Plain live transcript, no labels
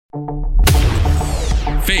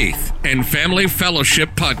Faith and Family Fellowship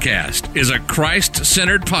Podcast is a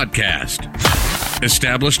Christ-centered podcast.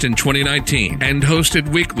 Established in 2019 and hosted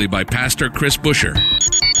weekly by Pastor Chris Busher.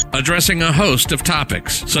 Addressing a host of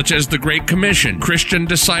topics such as the Great Commission, Christian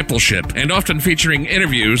discipleship, and often featuring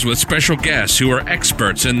interviews with special guests who are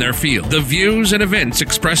experts in their field. The views and events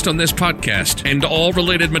expressed on this podcast and all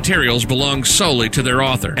related materials belong solely to their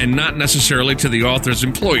author and not necessarily to the author's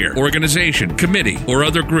employer, organization, committee, or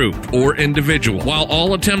other group or individual. While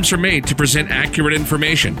all attempts are made to present accurate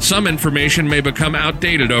information, some information may become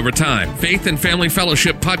outdated over time. Faith and Family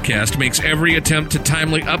Fellowship Podcast makes every attempt to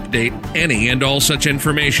timely update any and all such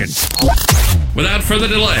information. Without further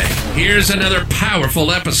delay, here's another powerful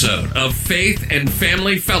episode of Faith and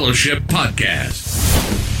Family Fellowship Podcast.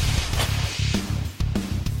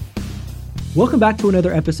 Welcome back to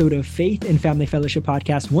another episode of Faith and Family Fellowship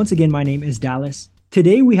Podcast. Once again, my name is Dallas.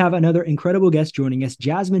 Today, we have another incredible guest joining us,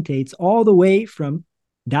 Jasmine Tates, all the way from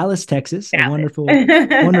Dallas, Texas, a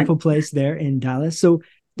wonderful place there in Dallas. So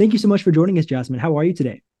thank you so much for joining us, Jasmine. How are you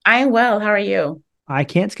today? I'm well. How are you? I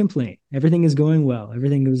can't complain. Everything is going well.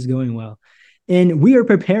 And we are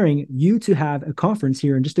preparing you to have a conference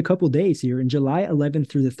here in just a couple of days here in July 11th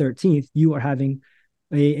through the 13th. You are having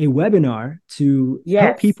a webinar to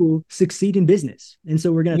help people succeed in business. And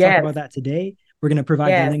so we're going to talk about that today. We're going to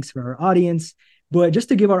provide the links for our audience. But just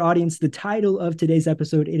to give our audience the title of today's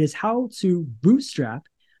episode, it is How to Bootstrap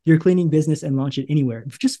Your Cleaning Business and Launch It Anywhere.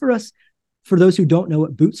 Just for those who don't know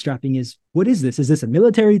what bootstrapping is, what is this? Is this a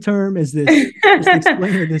military term? Is this, just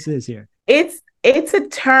explain what this is here. It's a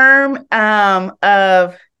term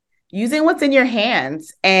of using what's in your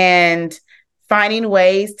hands and finding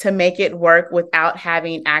ways to make it work without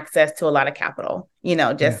having access to a lot of capital,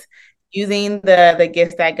 using the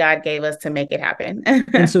gifts that God gave us to make it happen.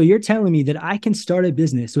 And so you're telling me that I can start a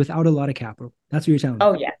business without a lot of capital. That's what you're telling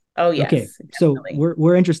me. Oh, yes. Okay. Definitely. So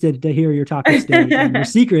we're interested to hear your topics today and your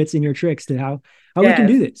secrets and your tricks to how we can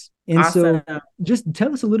do this. And awesome. So just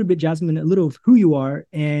tell us a little bit, Jasmine, a little of who you are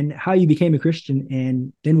and how you became a Christian,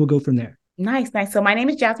 and then we'll go from there. Nice. So my name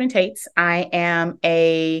is Jasmine Tates. I am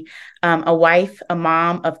a wife, a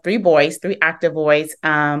mom of three active boys.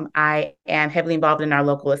 I am heavily involved in our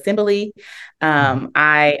local assembly.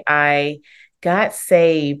 I got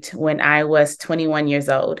saved when I was 21 years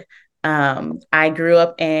old. I grew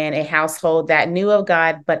up in a household that knew of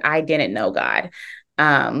God, but I didn't know God.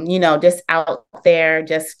 Just out there,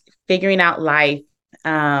 just figuring out life,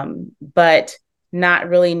 but not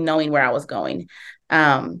really knowing where I was going.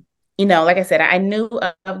 Like I said, I knew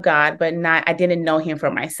of God, but I didn't know him for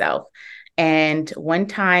myself. And one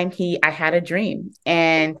time I had a dream,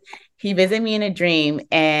 and he visited me in a dream,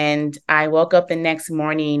 and I woke up the next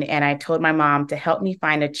morning and I told my mom to help me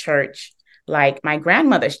find a church like my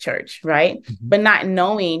grandmother's church, right? Mm-hmm. But not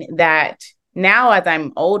knowing that now as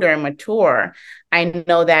I'm older and mature, I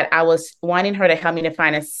know that I was wanting her to help me to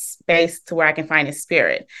find a space to where I can find a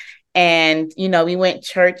spirit. And, we went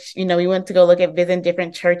to go look at visiting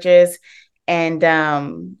different churches, and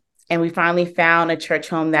we finally found a church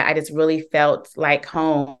home that I just really felt like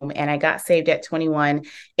home. And I got saved at 21.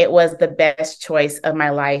 It was the best choice of my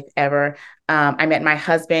life ever. I met my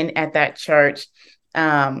husband at that church.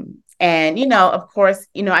 And, of course,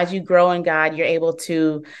 as you grow in God, you're able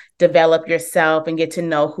to develop yourself and get to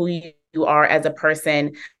know who you are as a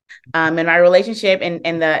person. And my relationship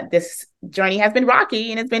and this journey has been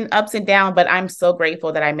rocky and it's been ups and downs, but I'm so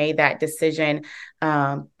grateful that I made that decision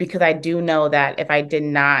because I do know that if I did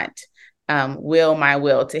not will my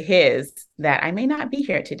will to his, that I may not be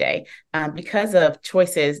here today because of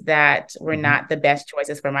choices that were not the best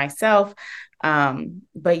choices for myself.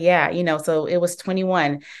 But so it was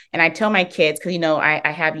 21, and I tell my kids, cause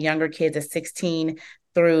I have younger kids at 16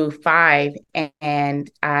 through 5,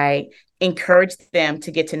 and I encourage them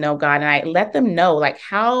to get to know God. And I let them know like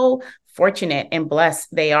how fortunate and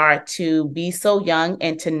blessed they are to be so young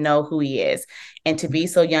and to know who he is, and to be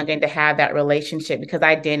so young and to have that relationship, because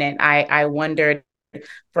I didn't. I wondered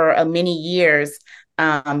for many years,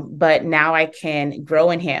 but now I can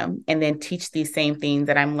grow in him and then teach these same things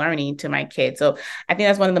that I'm learning to my kids. So I think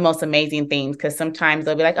that's one of the most amazing things, because sometimes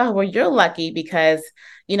they'll be like, oh, well, you're lucky because,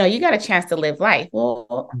 you got a chance to live life.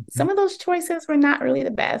 Well, some of those choices were not really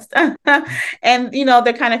the best. And,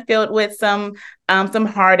 they're kind of filled with some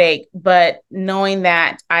heartache, but knowing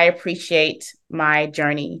that I appreciate my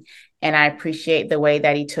journey and I appreciate the way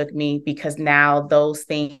that he took me, because now those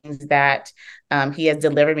things that he has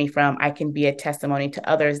delivered me from, I can be a testimony to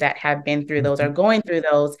others that have been through those or going through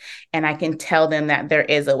those, and I can tell them that there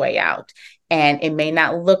is a way out. And it may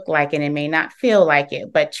not look like it, it may not feel like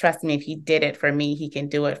it, but trust me, if he did it for me, he can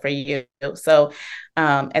do it for you. So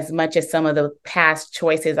as much as some of the past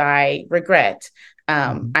choices I regret,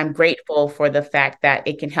 I'm grateful for the fact that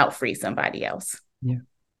it can help free somebody else. Yeah.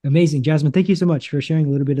 Amazing. Jasmine, thank you so much for sharing a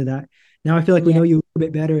little bit of that. Now I feel like we know you a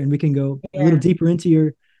little bit better, and we can go a little deeper into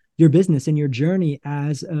your business and your journey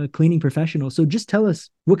as a cleaning professional. So just tell us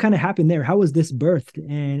what kind of happened there. How was this birthed,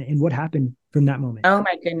 and what happened from that moment? Oh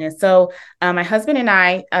my goodness. So my husband and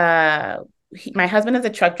I, my husband is a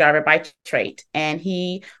truck driver by trade, and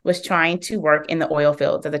he was trying to work in the oil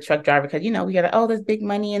fields as a truck driver because, we hear that, oh, there's big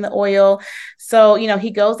money in the oil. So,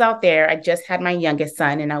 he goes out there. I just had my youngest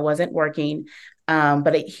son and I wasn't working.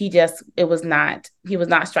 But he was not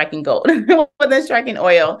striking gold. It wasn't striking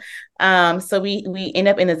oil. So we end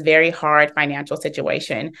up in this very hard financial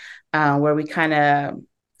situation where we kind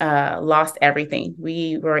of lost everything.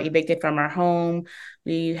 We were evicted from our home.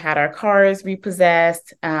 We had our cars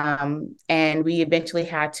repossessed, and we eventually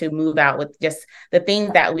had to move out with just the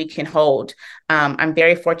things that we can hold. I'm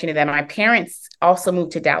very fortunate that my parents also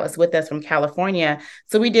moved to Dallas with us from California.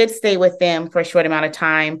 So we did stay with them for a short amount of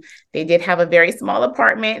time. They did have a very small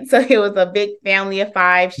apartment. So it was a big family of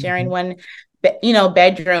 5 sharing one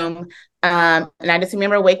bedroom. And I just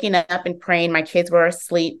remember waking up and praying. My kids were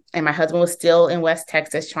asleep and my husband was still in West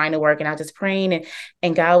Texas trying to work. And I was just praying,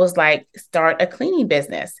 and God was like, start a cleaning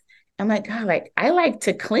business. I'm like, God, I like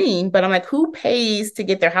to clean, but I'm like, who pays to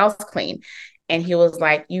get their house clean? And he was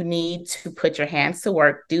like, you need to put your hands to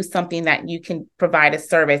work, do something that you can provide a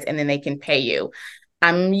service, and then they can pay you.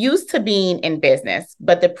 I'm used to being in business,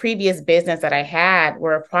 but the previous business that I had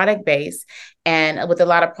were a product base. And with a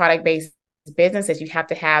lot of product based businesses, you have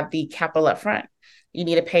to have the capital up front. You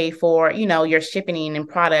need to pay for, your shipping and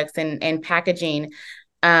products and packaging.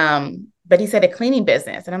 But he said a cleaning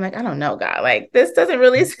business. And I'm like, I don't know, God, this doesn't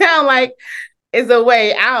really sound like it's a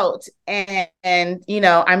way out. And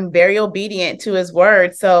I'm very obedient to his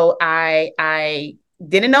word. So I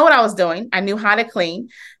didn't know what I was doing. I knew how to clean.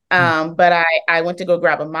 But I went to go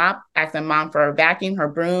grab a mop, asked my mom for a vacuum, her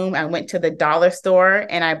broom. I went to the dollar store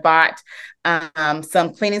and I bought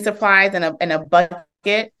some cleaning supplies and a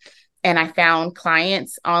bucket. And I found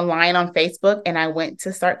clients online on Facebook, and I went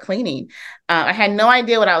to start cleaning. I had no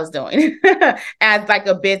idea what I was doing as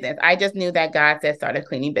a business. I just knew that God said start a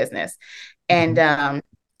cleaning business. And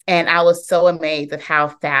I was so amazed at how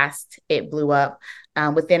fast it blew up.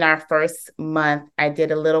 Within our first month, I did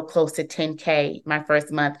a little close to 10K my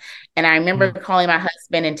first month. And I remember calling my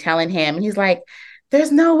husband and telling him, and he's like,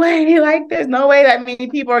 there's no way that many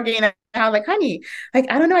people are getting it. I was like, honey, I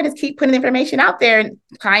don't know. I just keep putting information out there and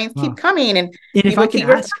clients keep coming. And if I can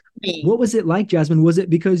ask, what was it like, Jasmine? Was it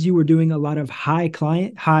because you were doing a lot of high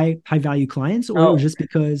value clients, or it was just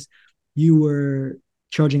because you were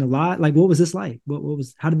charging a lot? What was this like?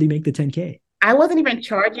 How did they make the 10K? I wasn't even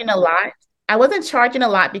charging a lot. I wasn't charging a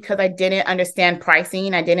lot because I didn't understand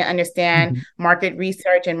pricing. I didn't understand market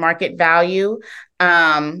research and market value.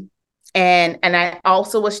 And I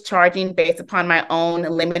also was charging based upon my own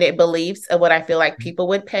limited beliefs of what I feel like people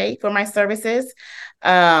would pay for my services.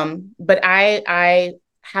 But I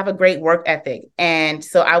have a great work ethic. And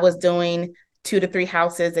so I was doing 2 to 3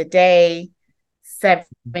 houses a day, 7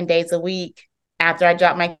 days a week, after I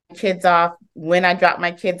dropped my kids off, when I dropped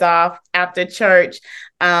my kids off, after church.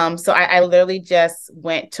 So I literally just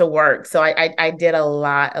went to work. So I did a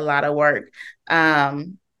lot of work.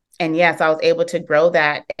 And yes, I was able to grow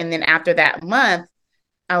that. And then after that month,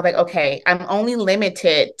 I was like, okay, I'm only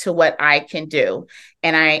limited to what I can do.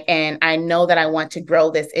 And I know that I want to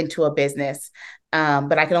grow this into a business.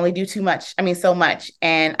 But I can only do so much.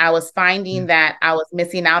 And I was finding that I was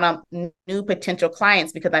missing out on new potential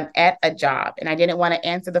clients because I'm at a job and I didn't want to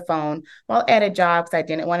answer the phone while at a job because I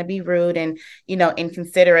didn't want to be rude and,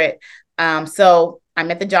 inconsiderate. So I'm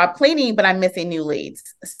at the job cleaning, but I'm missing new leads.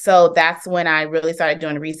 So that's when I really started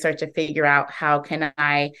doing research to figure out how can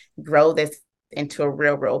I grow this into a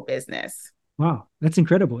real business. Wow, that's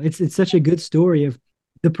incredible. It's such a good story of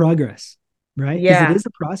the progress. Right? Yeah. Because it is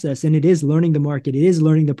a process, and it is learning the market. It is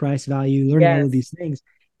learning the price value, learning all of these things.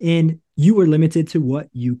 And you were limited to what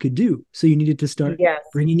you could do. So you needed to start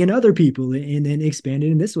bringing in other people and then expand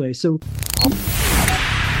it in this way. So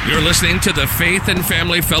you're listening to the Faith and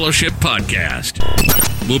Family Fellowship Podcast.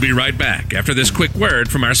 We'll be right back after this quick word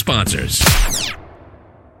from our sponsors.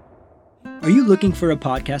 Are you looking for a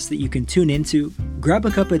podcast that you can tune into, grab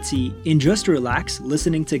a cup of tea, and just relax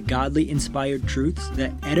listening to godly inspired truths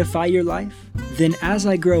that edify your life? Then As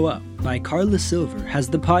I Grow Up by Carla Silver has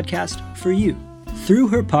the podcast for you. Through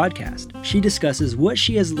her podcast, she discusses what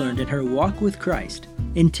she has learned in her walk with Christ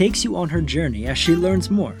and takes you on her journey as she learns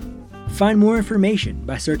more. Find more information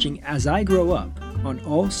by searching As I Grow Up on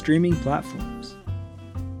all streaming platforms.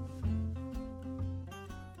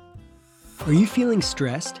 Are you feeling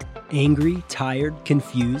stressed, angry, tired,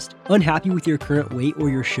 confused, unhappy with your current weight or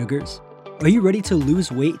your sugars? Are you ready to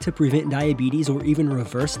lose weight to prevent diabetes or even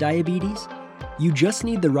reverse diabetes? You just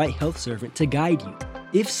need the right health servant to guide you.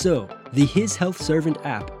 If so, the His Health Servant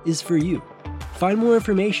app is for you. Find more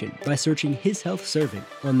information by searching His Health Servant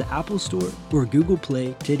on the Apple Store or Google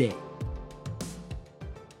Play today.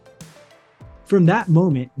 From that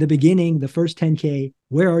moment, the beginning, the first 10K,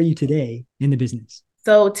 where are you today in the business?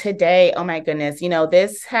 So today, oh my goodness,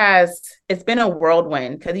 it's been a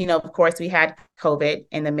whirlwind because, of course, we had COVID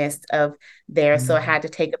in the midst of there. So I had to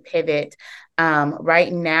take a pivot.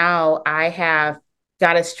 Right now, I have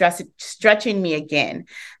got a stretching me again.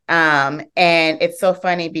 And it's so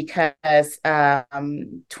funny because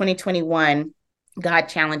 2021, God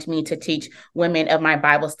challenged me to teach women of my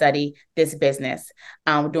Bible study this business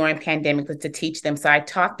during pandemic to teach them. So I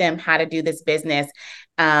taught them how to do this business.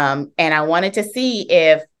 And I wanted to see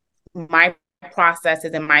if my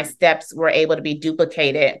processes and my steps were able to be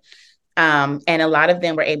duplicated. And a lot of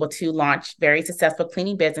them were able to launch very successful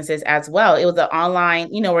cleaning businesses as well. It was an online,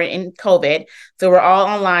 we're in COVID. So we're all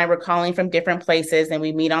online. We're calling from different places and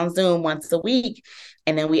we meet on Zoom once a week.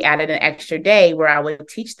 And then we added an extra day where I would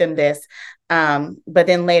teach them this. But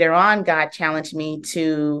then later on, God challenged me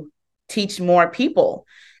to teach more people.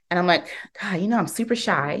 And I'm like, God, I'm super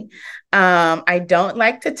shy. I don't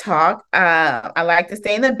like to talk. I like to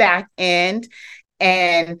stay in the back end.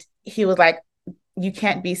 And he was like, you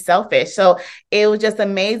can't be selfish. So it was just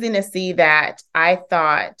amazing to see that I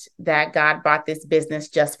thought that God brought this business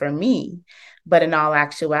just for me. But in all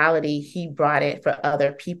actuality, he brought it for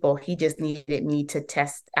other people. He just needed me to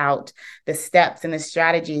test out the steps and the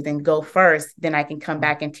strategies and go first. Then I can come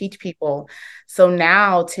back and teach people. So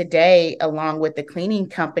now today, along with the cleaning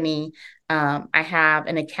company, I have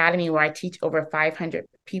an academy where I teach over 500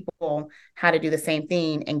 people how to do the same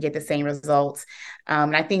thing and get the same results.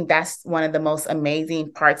 And I think that's one of the most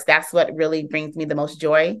amazing parts. That's what really brings me the most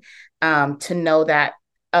joy, to know that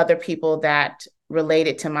other people that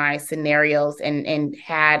related to my scenarios and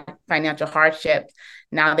had financial hardship,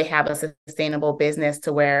 now they have a sustainable business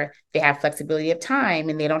to where they have flexibility of time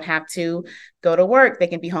and they don't have to go to work. They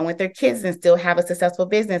can be home with their kids and still have a successful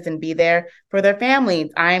business and be there for their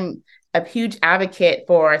families. I'm a huge advocate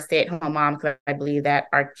for stay-at-home moms because I believe that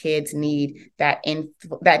our kids need that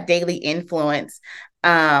daily influence.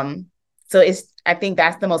 I think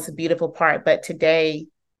that's the most beautiful part. But today,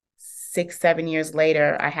 6-7 years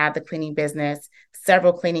later, I have the cleaning business,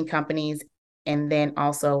 several cleaning companies, and then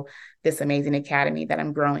also this amazing academy that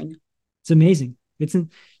I'm growing. It's amazing. It's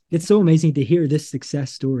so amazing to hear this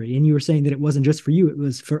success story. And you were saying that it wasn't just for you, it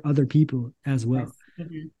was for other people as well. Yes.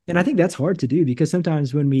 Mm-hmm. And I think that's hard to do because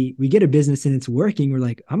sometimes when we get a business and it's working, we're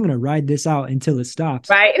like, I'm going to ride this out until it stops.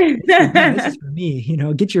 Right. This is for me,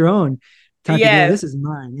 get your own type of deal. This is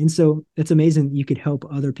mine. And so it's amazing you could help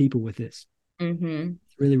other people with this. Mm-hmm.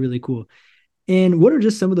 Really, really cool. And what are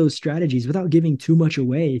just some of those strategies without giving too much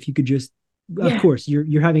away? If you could just, of course,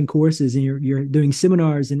 you're having courses and you're doing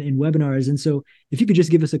seminars and webinars. And so if you could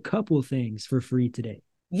just give us a couple of things for free today.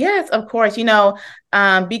 Yes, of course.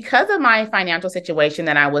 Because of my financial situation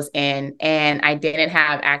that I was in and I didn't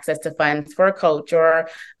have access to funds for a coach or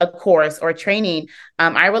a course or training,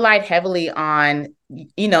 I relied heavily on,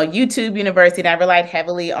 YouTube University. And I relied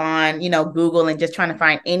heavily on, Google and just trying to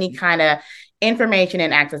find any kind of information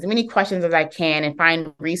and access as many questions as I can and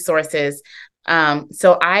find resources.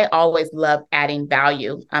 So I always love adding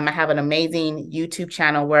value. I have an amazing YouTube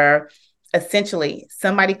channel where essentially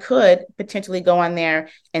somebody could potentially go on there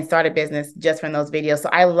and start a business just from those videos. So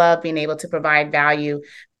I love being able to provide value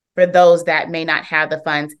for those that may not have the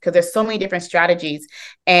funds because there's so many different strategies.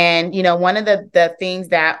 And, one of the things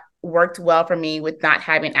that worked well for me with not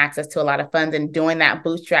having access to a lot of funds and doing that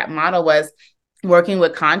bootstrap model was working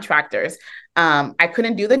with contractors. I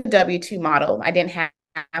couldn't do the W-2 model. I didn't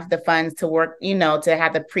have the funds to work, to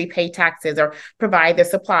have the prepaid taxes or provide the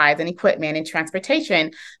supplies and equipment and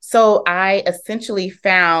transportation. So I essentially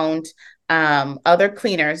found other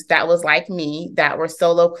cleaners that was like me, that were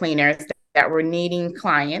solo cleaners that were needing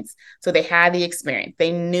clients. So they had the experience.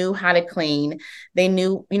 They knew how to clean. They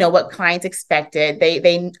knew, what clients expected.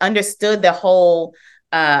 They understood the whole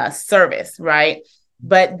service, right?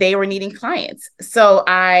 But they were needing clients. So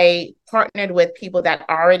I partnered with people that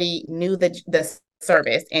already knew the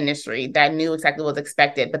service industry, that knew exactly what was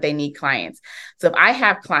expected, but they need clients. So if I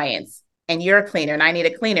have clients and you're a cleaner and I need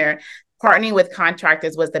a cleaner, partnering with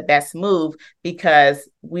contractors was the best move because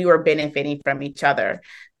we were benefiting from each other.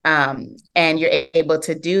 And you're able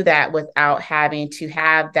to do that without having to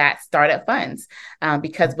have that startup funds,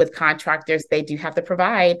 because with contractors, they do have to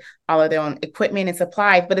provide all of their own equipment and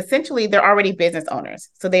supplies, but essentially they're already business owners.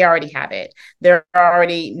 So they already have it. They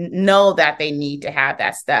already know that they need to have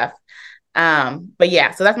that stuff. But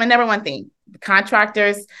yeah, so that's my number one thing.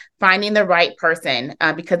 Contractors, finding the right person,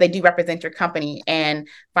 because they do represent your company, and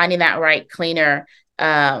finding that right cleaner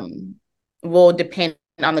will depend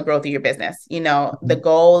on the growth of your business. The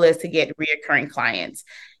goal is to get reoccurring clients,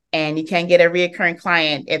 and you can't get a reoccurring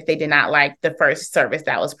client if they did not like the first service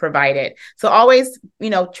that was provided. So always,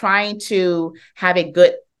 trying to have a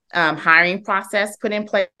good hiring process put in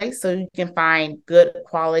place so you can find good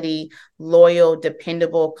quality, loyal,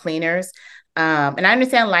 dependable cleaners. And I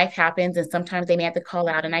understand life happens and sometimes they may have to call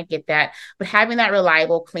out, and I get that, but having that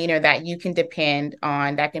reliable cleaner that you can depend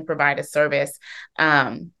on, that can provide a service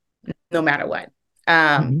no matter what.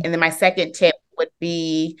 And then my second tip would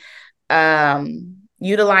be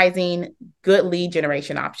utilizing good lead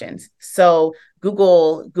generation options. So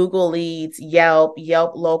Google Leads, Yelp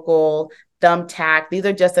Local, Thumbtack. These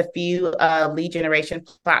are just a few lead generation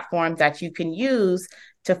platforms that you can use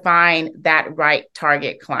to find that right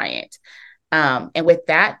target client. And with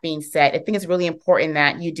that being said, I think it's really important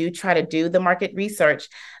that you do try to do the market research,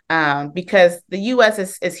 because the US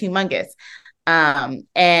is humongous.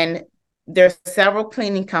 And there's several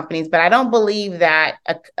cleaning companies, but I don't believe that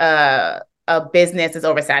a business is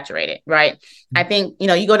oversaturated, right? I think,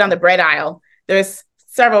 you go down the bread aisle, there's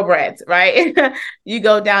several breads, right? You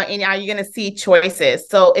go down and you're going to see choices.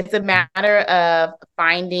 So it's a matter of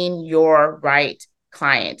finding your right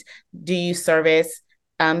client. Do you service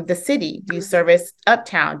the city? Do you service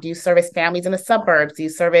uptown? Do you service families in the suburbs? Do you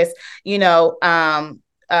service, what's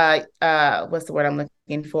the word I'm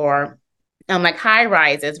looking for? Like high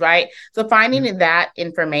rises, right? So finding that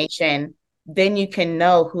information, then you can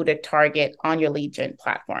know who to target on your lead gen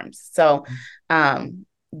platforms. So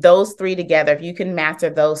those three together, if you can master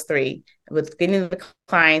those three with getting the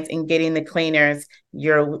clients and getting the cleaners,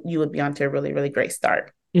 you would be onto a really, really great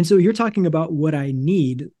start. And so you're talking about what I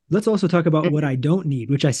need. Let's also talk about what I don't need,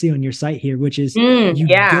 which I see on your site here, which is you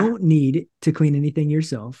don't need to clean anything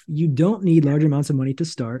yourself. You don't need large amounts of money to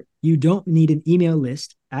start. You don't need an email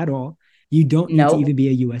list at all. You don't need to even be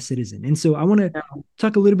a U.S. citizen. And so I want to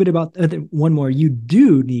talk a little bit about one more. You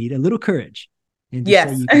do need a little courage. And to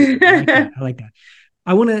say you can, I like that.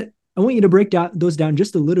 I want you to break those down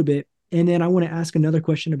just a little bit. And then I want to ask another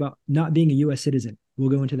question about not being a U.S. citizen. We'll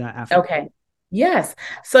go into that after. Okay. Yes.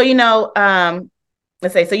 So,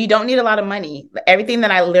 let's say, so you don't need a lot of money. Everything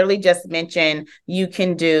that I literally just mentioned, you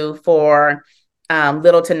can do for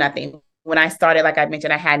little to nothing. When I started, like I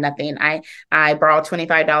mentioned, I had nothing. I borrowed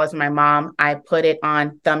 $25 from my mom. I put it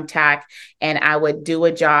on Thumbtack, and I would do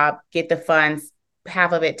a job, get the funds,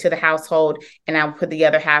 half of it to the household, and I would put the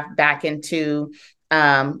other half back into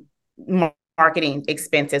marketing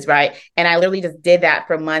expenses, right? And I literally just did that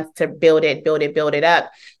for months to build it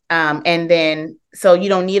up. And then, so you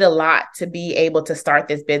don't need a lot to be able to start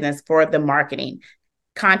this business for the marketing.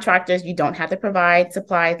 Contractors, you don't have to provide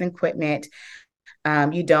supplies and equipment.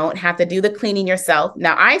 You don't have to do the cleaning yourself.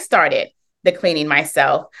 Now, I started the cleaning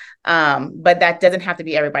myself, but that doesn't have to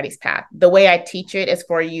be everybody's path. The way I teach it is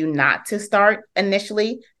for you not to start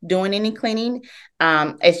initially doing any cleaning,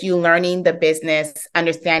 as you learning the business,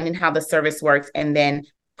 understanding how the service works, and then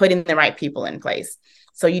putting the right people in place.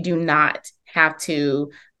 So you do not have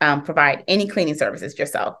to provide any cleaning services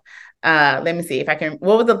yourself. Let me see if I can.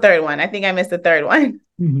 What was the third one? I think I missed the third one.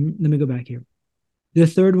 Let me go back here. The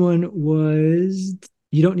third one was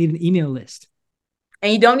you don't need an email list.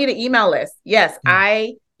 And you don't need an email list. Yes,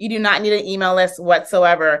 you do not need an email list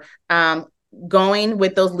whatsoever. Going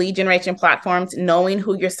with those lead generation platforms, knowing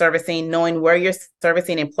who you're servicing, knowing where you're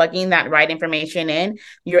servicing, and plugging that right information in,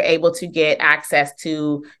 you're able to get access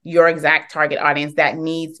to your exact target audience that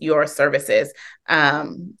needs your services.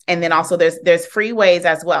 And then also there's free ways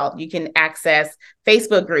as well. You can access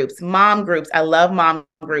Facebook groups, mom groups. I love mom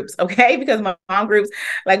groups, okay? Because mom groups,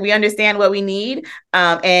 like, we understand what we need,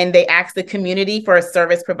 and they ask the community for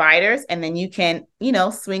service providers, and then you can,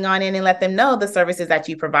 swing on in and let them know the services that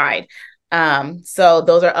you provide. So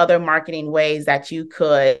those are other marketing ways that you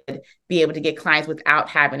could be able to get clients without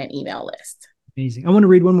having an email list. Amazing. I want to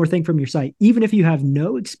read one more thing from your site. Even if you have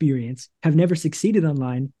no experience, have never succeeded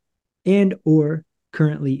online, and or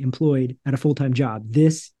currently employed at a full-time job,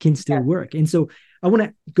 this can still work. And so I want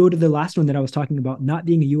to go to the last one that I was talking about, not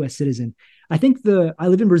being a U.S. citizen. I think I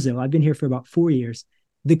live in Brazil. I've been here for about 4 years.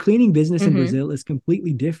 The cleaning business in Brazil is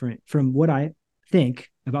completely different from what I think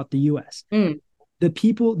about the U.S.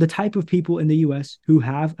 The type of people in the U.S. who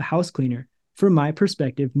have a house cleaner from my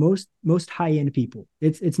perspective, most high end people.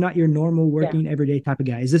 It's not your normal working everyday type of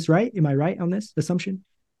guy. Is this right? Am I right on this assumption?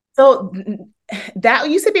 So that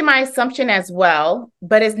used to be my assumption as well,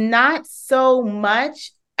 but it's not so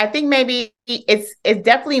much. I think maybe it's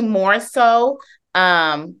definitely more so.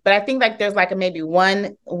 But I think like there's like a maybe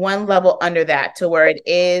one level under that to where it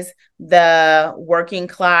is the working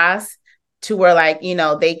class to where like, you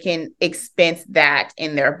know, they can expense that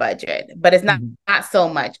in their budget, but it's not so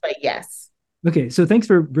much, but yes. Okay, so thanks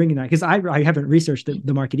for bringing that because I haven't researched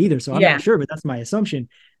the market either, so I'm not sure, but that's my assumption.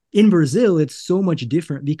 In Brazil, it's so much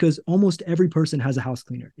different because almost every person has a house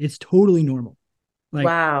cleaner. It's totally normal. Like,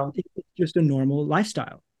 wow, it's just a normal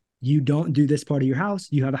lifestyle. You don't do this part of your house.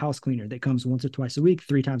 You have a house cleaner that comes once or twice a week,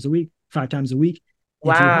 3 times a week, 5 times a week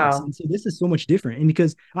into your house. wow, And so this is so much different. And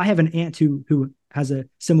because I have an aunt who has a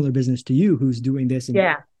similar business to you, who's doing this in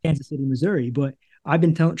Kansas City, Missouri, but I've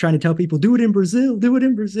been trying to tell people, do it in Brazil, do it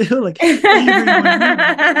in Brazil. Like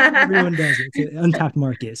everyone does it. It's an untapped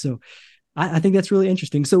market. So I think that's really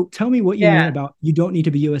interesting. So tell me what you mean about you don't need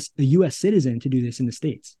to be a US citizen to do this in the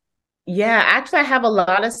States. Yeah, actually, I have a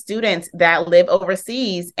lot of students that live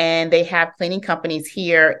overseas and they have cleaning companies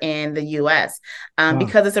here in the US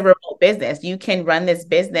because it's a remote business. You can run this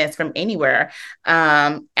business from anywhere.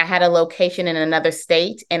 I had a location in another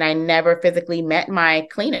state and I never physically met my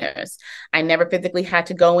cleaners. I never physically had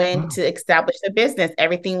to go in to establish the business.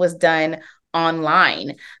 Everything was done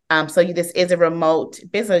online. So this is a remote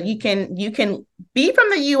business. You can be from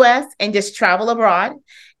the US and just travel abroad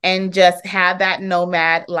and just have that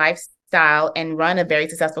nomad lifestyle and run a very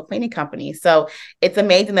successful cleaning company. So it's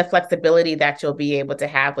amazing the flexibility that you'll be able to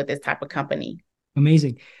have with this type of company.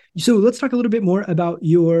 Amazing. So let's talk a little bit more about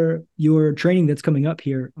your training that's coming up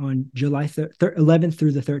here on July 11th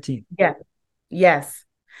through the 13th. Yeah. Yes.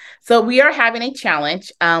 So we are having a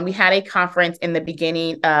challenge. We had a conference in the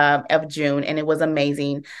beginning of June, and it was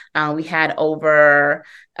amazing. We had over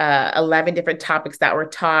 11 different topics that were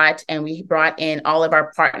taught, and we brought in all of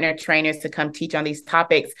our partner trainers to come teach on these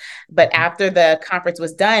topics. But after the conference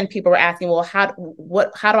was done, people were asking, well, how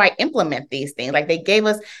do I implement these things? Like they gave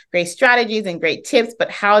us great strategies and great tips, but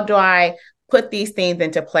how do I put these things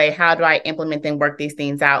into play? How do I implement and work these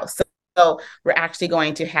things out? So we're actually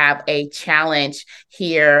going to have a challenge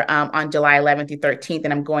here on July 11th through 13th,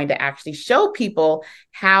 and I'm going to actually show people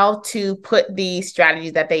how to put the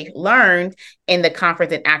strategies that they learned in the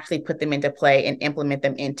conference and actually put them into play and implement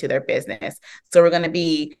them into their business. So we're going to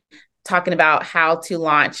be talking about how to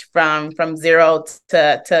launch from zero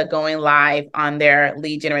to going live on their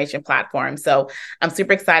lead generation platform. So I'm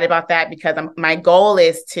super excited about that because my goal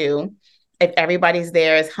is to, if everybody's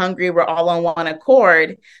there is hungry, we're all on one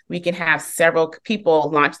accord, we can have several people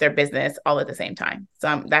launch their business all at the same time. So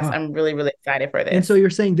I'm really, really excited for this. And so you're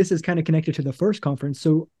saying this is kind of connected to the first conference.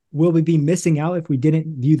 So will we be missing out if we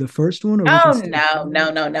didn't view the first one? Or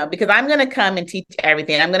no, because I'm going to come and teach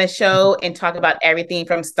everything. I'm going to show and talk about everything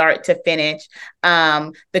from start to finish.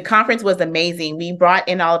 The conference was amazing. We brought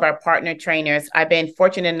in all of our partner trainers. I've been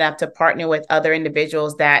fortunate enough to partner with other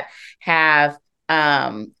individuals that have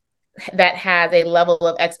that has a level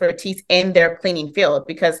of expertise in their cleaning field,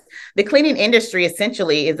 because the cleaning industry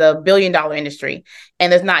essentially is a $1 billion industry.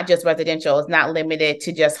 And it's not just residential. It's not limited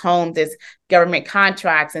to just homes. It's government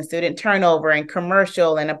contracts and student turnover and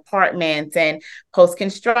commercial and apartments and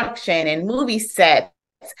post-construction and movie sets.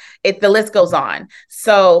 The list goes on.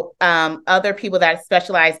 So other people that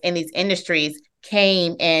specialize in these industries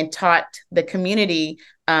came and taught the community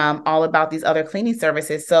all about these other cleaning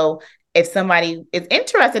services. So if somebody is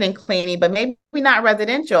interested in cleaning, but maybe not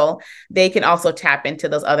residential, they can also tap into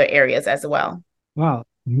those other areas as well. Wow.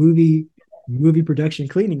 Movie production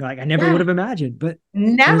cleaning. Like I never would have imagined, but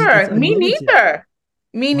never. Me neither.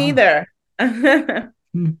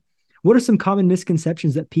 What are some common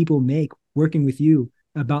misconceptions that people make working with you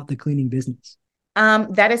about the cleaning business?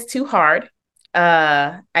 That is too hard.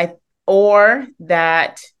 Or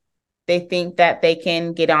that they think that they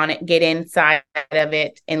can get on it, get inside of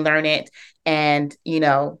it and learn it and,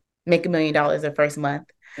 make $1 million the first month.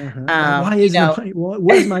 Why is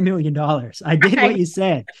what is my $1 million? I did what you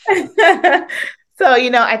said. So,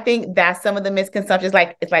 I think that's some of the misconceptions.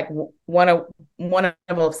 It's like one of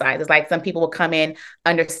both sides. It's like some people will come in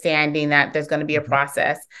understanding that there's going to be a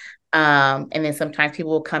process. And then sometimes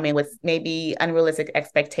people will come in with maybe unrealistic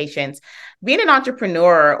expectations. Being an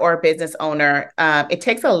entrepreneur or a business owner, it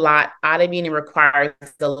takes a lot out of you and it requires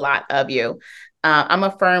a lot of you. I'm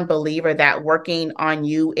a firm believer that working on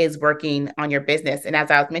you is working on your business. And as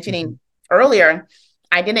I was mentioning earlier,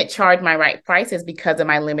 I didn't charge my right prices because of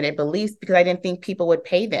my limited beliefs, because I didn't think people would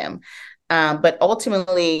pay them. But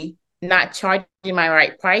ultimately, not charging my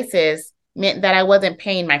right prices meant that I wasn't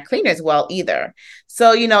paying my cleaners well either.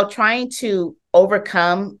 So, trying to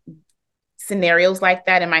overcome scenarios like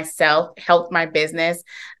that in myself helped my business.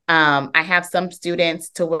 I have some students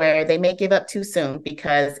to where they may give up too soon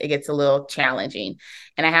because it gets a little challenging.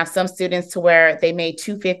 And I have some students to where they made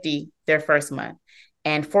 250 their first month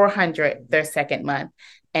and 400 their second month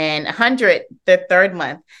and 100 their third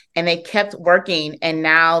month. And they kept working. And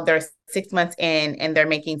now they're 6 months in and they're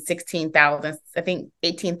making 16,000, I think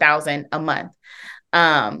 18,000 a month.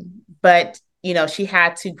 But she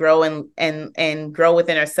had to grow and grow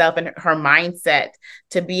within herself and her mindset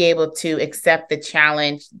to be able to accept the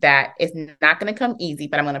challenge that is not going to come easy,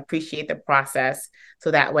 but I'm going to appreciate the process.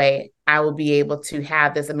 So that way I will be able to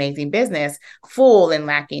have this amazing business full and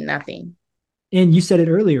lacking nothing. And you said it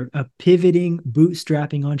earlier, a pivoting,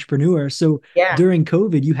 bootstrapping entrepreneur. So Yeah. during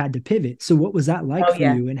COVID, you had to pivot. So what was that like for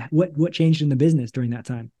yeah. you, and what changed in the business during that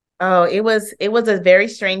time? Oh, it was a very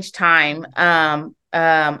strange time.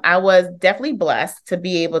 I was definitely blessed to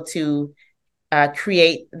be able to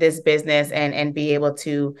create this business and be able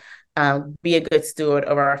to be a good steward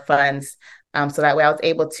of our funds. So that way I was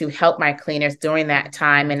able to help my cleaners during that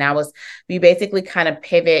time. And we basically kind of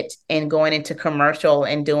pivot and going into commercial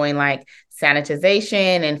and doing like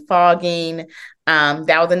sanitization and fogging. That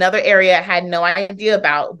was another area I had no idea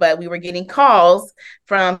about, but we were getting calls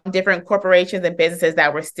from different corporations and businesses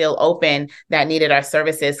that were still open that needed our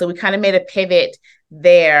services. So we kind of made a pivot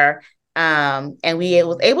there. And we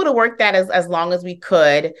was able to work that as long as we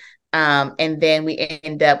could. And then we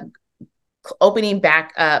end up opening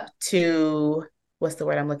back up to, what's the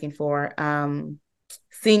word I'm looking for?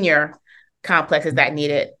 Senior complexes that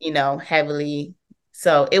needed, heavily.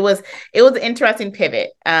 So it was an interesting pivot.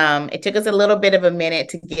 It took us a little bit of a minute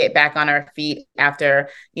to get back on our feet after,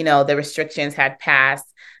 the restrictions had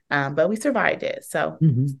passed. But we survived it. So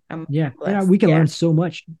we can learn so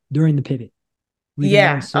much during the pivot.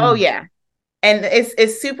 Yeah. And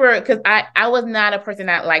it's super, because I was not a person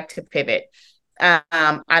that liked to pivot.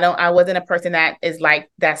 I wasn't a person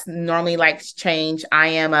that's normally likes change. I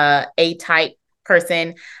am a type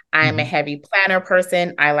person. I'm a heavy planner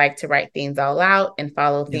person. I like to write things all out and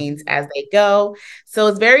follow things as they go. So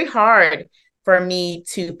it's very hard for me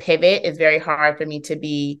to pivot. It's very hard for me to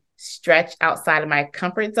be stretched outside of my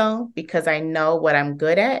comfort zone because I know what I'm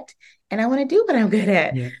good at and I want to do what I'm good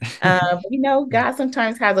at. God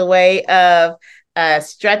sometimes has a way of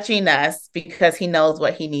stretching us because he knows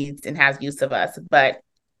what he needs and has use of us. But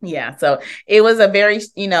yeah, so it was a very,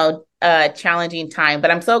 challenging time, but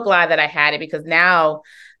I'm so glad that I had it because now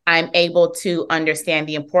I'm able to understand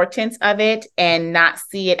the importance of it and not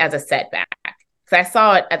see it as a setback. Because I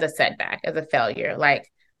saw it as a setback, as a failure.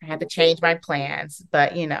 Like I had to change my plans,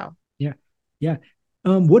 but Yeah.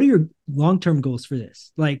 What are your long-term goals for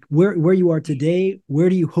this? Like where you are today, where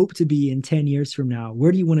do you hope to be in 10 years from now?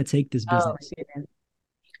 Where do you want to take this business? Oh,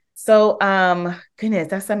 so, goodness,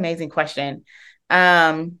 that's an amazing question.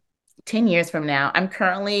 10 years from now, I'm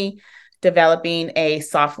currently developing a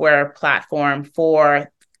software platform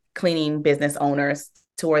for cleaning business owners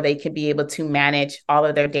to where they could be able to manage all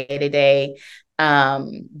of their day-to-day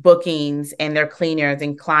bookings and their cleaners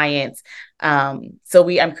and clients. So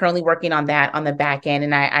I'm currently working on that on the back end,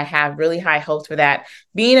 and I have really high hopes for that.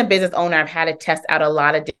 Being a business owner, I've had to test out a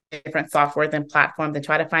lot of different softwares and platforms and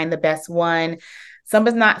try to find the best one. Some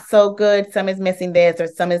is not so good, some is missing this, or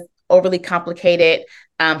some is overly complicated.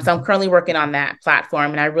 So I'm currently working on that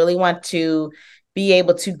platform, and I really want to be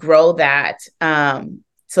able to grow that.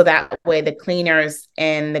 So that way the cleaners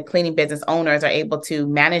and the cleaning business owners are able to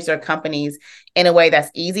manage their companies in a way that's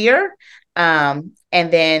easier. And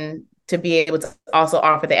then to be able to also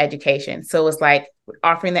offer the education. So it's like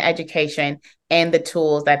offering the education and the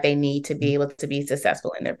tools that they need to be able to be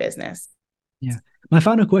successful in their business. Yeah. My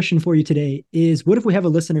final question for you today is, what if we have a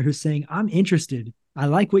listener who's saying, I'm interested, I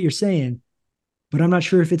like what you're saying, but I'm not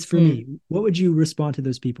sure if it's for me? What would you respond to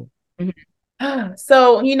those people?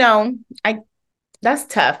 So, that's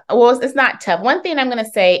tough. Well, it's not tough. One thing I'm going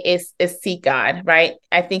to say is seek God, right?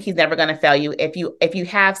 I think he's never going to fail you. If you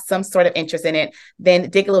have some sort of interest in it,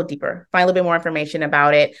 then dig a little deeper, find a little bit more information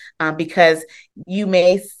about it, because you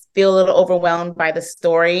may feel a little overwhelmed by the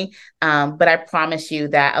story. But I promise you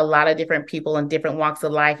that a lot of different people in different walks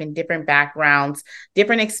of life and different backgrounds,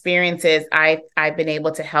 different experiences, I've been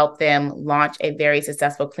able to help them launch a very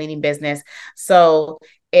successful cleaning business. So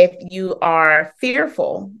if you are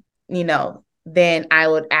fearful, then I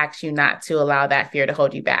would ask you not to allow that fear to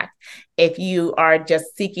hold you back. If you are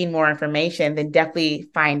just seeking more information, then definitely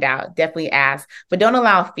find out, definitely ask, but don't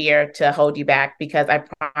allow fear to hold you back, because I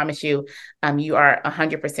promise you, you are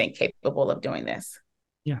 100% capable of doing this.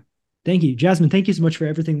 Yeah. Thank you, Jasmine. Thank you so much for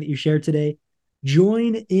everything that you shared today.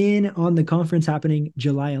 Join in on the conference happening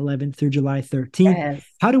July 11th through July 13th. Yes.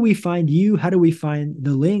 How do we find you? How do we find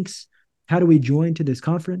the links? How do we join to this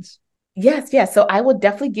conference? Yes. So I will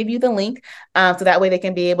definitely give you the link, so that way they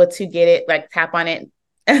can be able to get it, like tap on it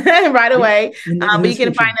right away. But you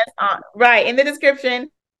can find us in the description.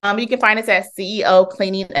 You can find us at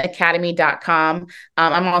ceocleaningacademy.com.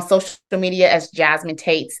 I'm on social media as Jasmine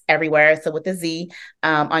Tates everywhere. So with a Z,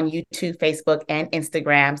 on YouTube, Facebook, and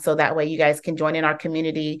Instagram. So that way you guys can join in our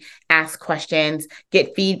community, ask questions,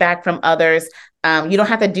 get feedback from others. You don't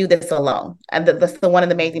have to do this alone. And that's one of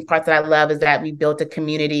the amazing parts that I love, is that we built a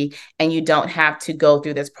community and you don't have to go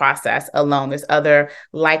through this process alone. There's other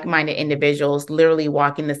like-minded individuals literally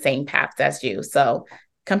walking the same paths as you. So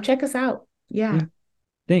come check us out. Yeah.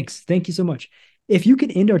 Thanks. Thank you so much. If you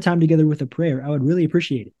could end our time together with a prayer, I would really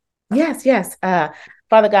appreciate it. Yes.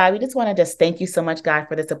 Father God, we just want to just thank you so much, God,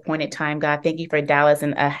 for this appointed time, God. Thank you for Dallas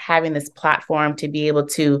and having this platform to be able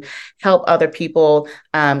to help other people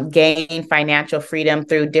gain financial freedom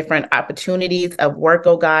through different opportunities of work,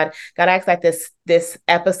 oh God. God, I ask that this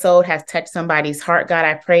episode has touched somebody's heart, God.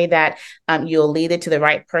 I pray that you'll lead it to the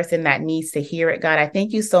right person that needs to hear it, God. I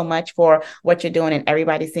thank you so much for what you're doing in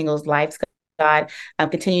everybody's singles lives, God.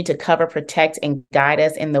 Continue to cover, protect, and guide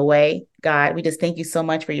us in the way, God. We just thank you so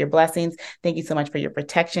much for your blessings. Thank you so much for your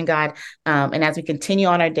protection, God. And as we continue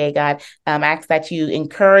on our day, God, I ask that you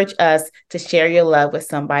encourage us to share your love with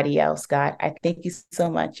somebody else, God. I thank you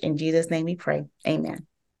so much. In Jesus' name we pray. Amen.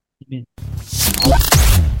 Amen.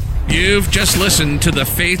 You've just listened to the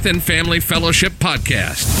Faith and Family Fellowship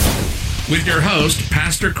Podcast with your host,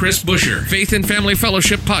 Pastor Chris Busher. Faith and Family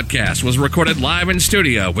Fellowship Podcast was recorded live in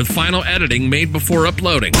studio with final editing made before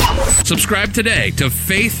uploading. Subscribe today to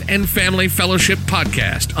Faith and Family Fellowship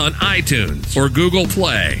Podcast on iTunes or Google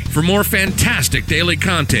Play. For more fantastic daily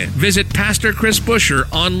content, visit Pastor Chris Busher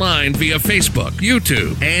online via Facebook,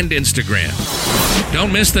 YouTube, and Instagram.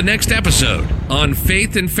 Don't miss the next episode on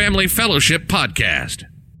Faith and Family Fellowship Podcast.